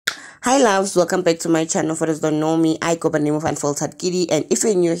Hi loves, welcome back to my channel. For those who don't know me, I go by the name of Unfiltered Kitty, and if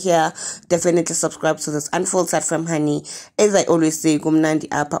you're new here, definitely subscribe to this Unfiltered from Honey. As I always say, Gumnandi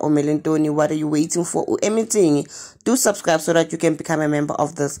Apa or Melantoni, what are you waiting for? Anything, do subscribe so that you can become a member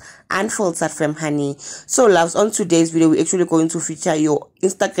of this Unfiltered from Honey. So loves, on today's video, we're actually going to feature your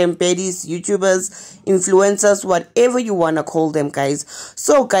Instagram baddies, YouTubers, influencers, whatever you want to call them, guys.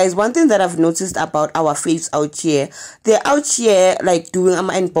 So guys, one thing that I've noticed about our faves out here, they're out here like doing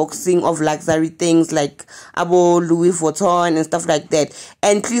unboxing of luxury things like abo Louis Vuitton and stuff like that.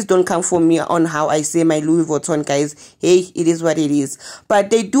 And please don't come for me on how I say my Louis Vuitton, guys. Hey, it is what it is. But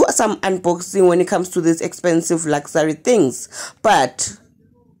they do some unboxing when it comes to these expensive luxury things, but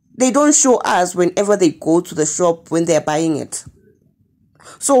they don't show us whenever they go to the shop when they're buying it.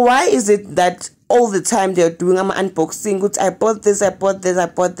 So why is it that all the time they're doing unboxing goods? I bought this, I bought this, I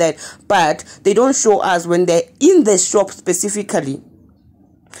bought that, but they don't show us when they're in the shop specifically.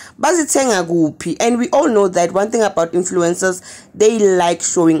 And we all know that one thing about influencers, they like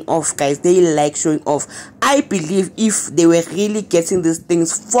showing off, guys. They like showing off. I believe if they were really getting these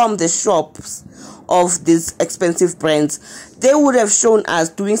things from the shops of these expensive brands, they would have shown us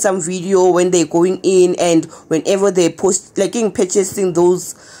doing some video when they're going in and whenever they post, like in purchasing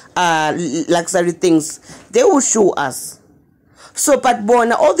those luxury things, they will show us. So, but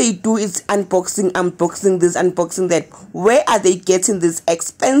Bona, all they do is unboxing this, unboxing that. Where are they getting these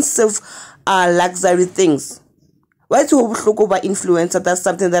expensive luxury things? Why do we look over influencer? That's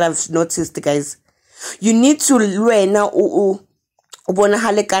something that I've noticed, guys. You need to learn now.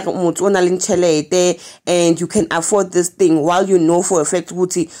 And you can afford this thing while you know for a fact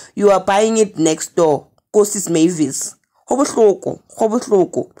you are buying it next door. Cost is Mavis. I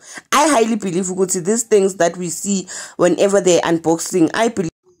highly believe these things that we see whenever they're unboxing. I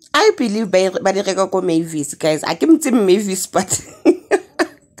believe by the Mavis, guys. I can't say Mavis, but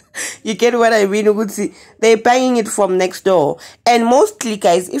you get what I mean. They're buying it from next door, and mostly,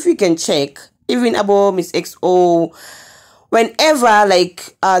 guys, if you can check, even about Miss XO, whenever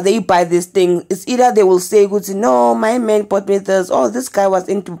like they buy this thing, it's either they will say no, my man bought me this, oh, this guy was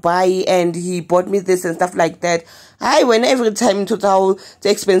in Dubai and he bought me this and stuff like that. When every time total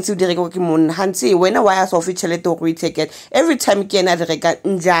the expensive hansi when I was officially to retake it every time can I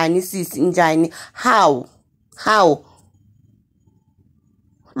njani how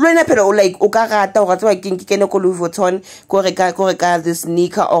like ukarata or can go Louis Vuitton go this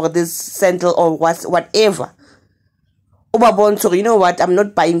sneaker or this sandal or whatever. So you know what, I'm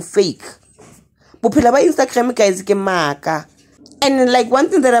not buying fake. Instagram, guys, and like one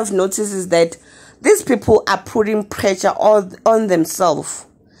thing that I've noticed is that these people are putting pressure on themselves.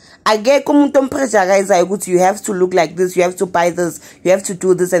 I get pressure, guys. You have to look like this, you have to buy this, you have to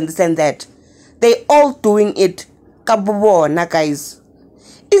do this and this and that. They all doing it, guys.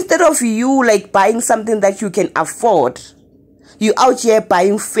 Instead of you like buying something that you can afford, you out here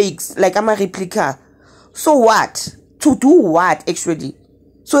buying fakes like I'm a replica. So what? To do what, actually?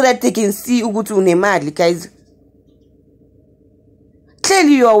 So that they can see guys.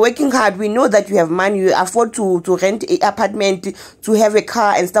 Clearly you are working hard. We know that you have money, you afford to rent an apartment, to have a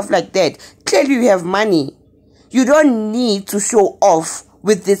car and stuff like that. Clearly you have money. You don't need to show off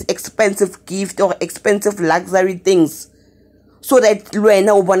with this expensive gift or expensive luxury things so that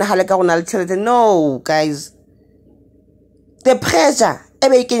no, guys. The pressure,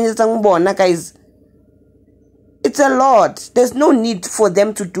 guys, it's a lot. There's no need for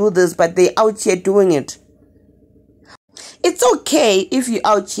them to do this, but they're out here doing it. It's okay if you're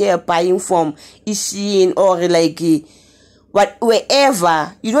out here buying from Ishin or like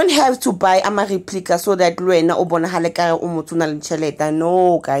wherever. You don't have to buy a replica so that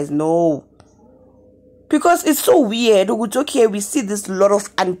no, guys, no. Because it's so weird. Okay, we see this lot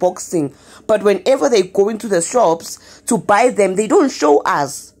of unboxing, but whenever they go into the shops to buy them, they don't show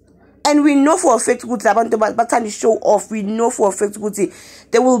us. And we know for a fact but show off. We know for a fact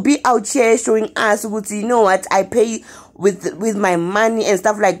they will be out here showing us you know what, I pay with my money and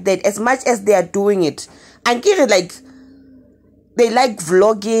stuff like that, as much as they are doing it. And like they like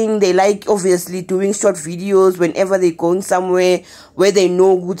vlogging, they like obviously doing short videos whenever they're going somewhere where they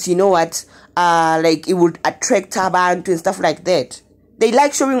know you know what, like it would attract abantu and stuff like that. They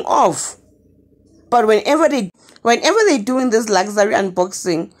like showing off. But whenever they're doing this luxury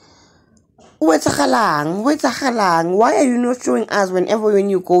unboxing, why are you not showing us when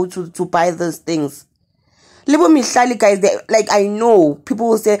you go to buy those things? Guys, like I know people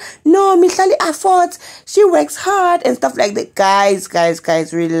will say, no, Mihlali affords, she works hard and stuff like that. Guys,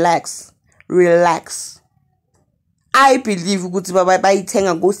 relax. I believe by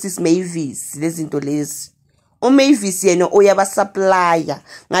go sis Mavis, listen to this. Mavis yena uyabasupplya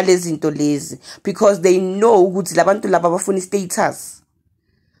ngalezi zinto lezi because they know ukuthi labantu laba bafuna status,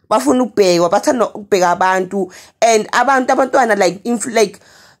 bafuna ukubhekwa, bathanda ukubheka abantu, and abantwana like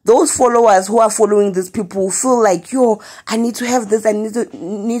those followers who are following these people feel like, yo, I need to have this, I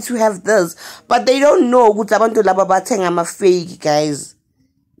need to have this, but they don't know ukuthi abantu laba bathenga ama fake, guys.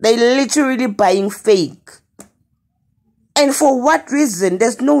 They literally buying fake. And for what reason?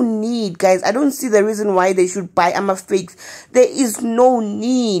 There's no need, guys. I don't see the reason why they should buy ama fakes. There is no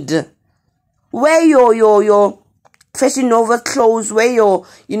need. Wear your Fashion Nova clothes, wear your,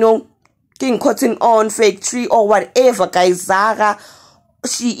 King Cotton On, Fake Tree, or whatever, guys. Zara,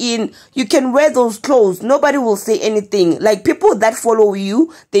 Shein, you can wear those clothes. Nobody will say anything. Like, people that follow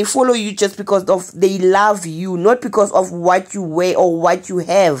you, they follow you just because they love you, not because of what you wear or what you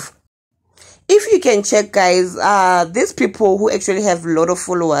have. If you can check, guys, these people who actually have a lot of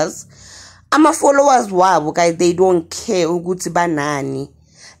followers, followers wabo, guys, they don't care ukuthi banani.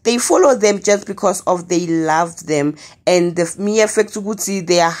 They follow them just because of they love them, and the mere fact ukuthi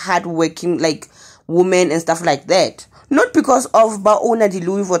they are hardworking, like, women and stuff like that. Not because of ba owner the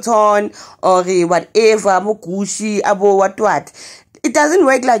Louis Vuitton or whatever, abo Gucci, abo what. It doesn't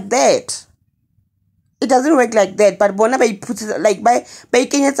work like that. It doesn't work like that. But bona ba put it like by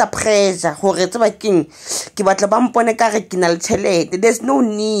kenyetsa pressure hore tseba king ke batla ba mpone ka re ke na le tšhelete. There's no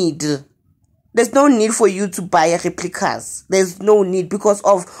need. There's no need for you to buy replicas. There's no need because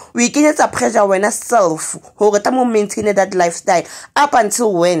of we kenyetsa pressure when self hore ta mo maintain that lifestyle up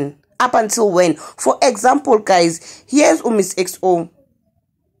until when? Up until when? For example, guys, here's Miss XO.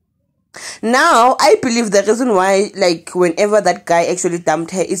 Now, I believe the reason why, like, whenever that guy actually dumped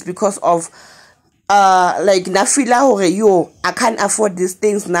her is because of like nafila hore yo, I can't afford these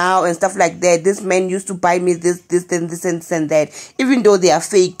things now and stuff like that. This man used to buy me this and that. Even though they are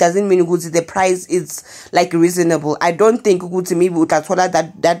fake, doesn't mean the price is like reasonable. I don't think maybe utathola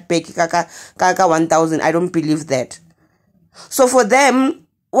that bag kaka 1,000. I don't believe that. So for them,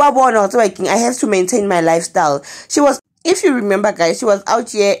 I have to maintain my lifestyle. If you remember, guys, she was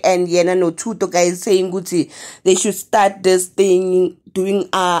out here and Yena no Tuto guys saying Gucci they should start this thing doing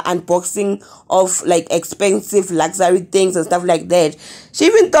unboxing of like expensive luxury things and stuff like that. She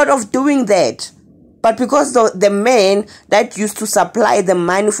even thought of doing that. But because the man that used to supply the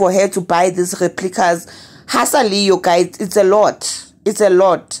money for her to buy these replicas, Hasali, you guys, it's a lot. It's a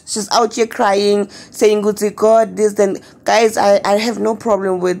lot. She's out here crying, saying, "Good God, this." Then, guys, I have no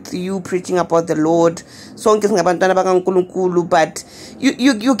problem with you preaching about the Lord. But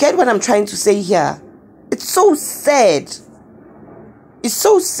you get what I'm trying to say here. It's so sad. It's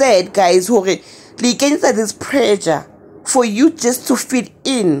so sad, guys. This pressure for you just to fit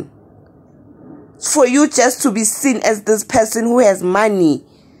in, for you just to be seen as this person who has money.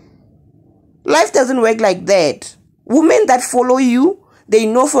 Life doesn't work like that. Women that follow you, they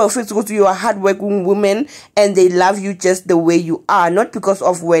know for a fact that you are hardworking women and they love you just the way you are, not because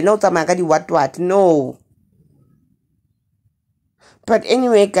of where no tamagadi what. No. But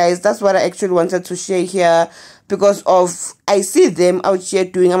anyway, guys, that's what I actually wanted to share here because of I see them out here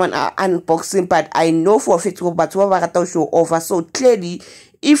doing an unboxing, but I know for a fact that show over. So clearly,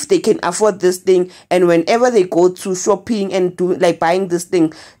 if they can afford this thing and whenever they go to shopping and do like buying this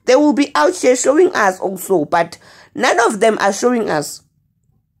thing, they will be out here showing us also. But none of them are showing us.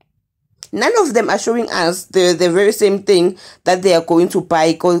 None of them are showing us the very same thing that they are going to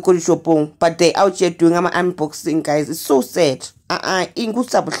buy, but they're out here doing an unboxing, guys. It's so sad.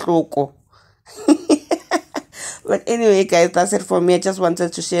 But anyway, guys, that's it for me. I just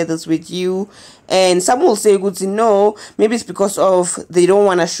wanted to share this with you. And some will say, good to know, maybe it's because of they don't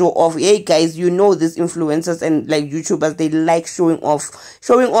want to show off. Hey, guys, you know these influencers and like YouTubers, they like showing off.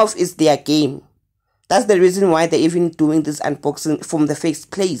 Showing off is their game. That's the reason why they're even doing this unboxing from the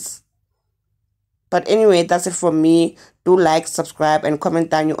first place. But anyway, that's it from me. Do like, subscribe, and comment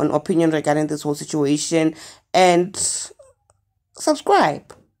down your own opinion regarding this whole situation. And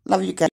subscribe. Love you guys.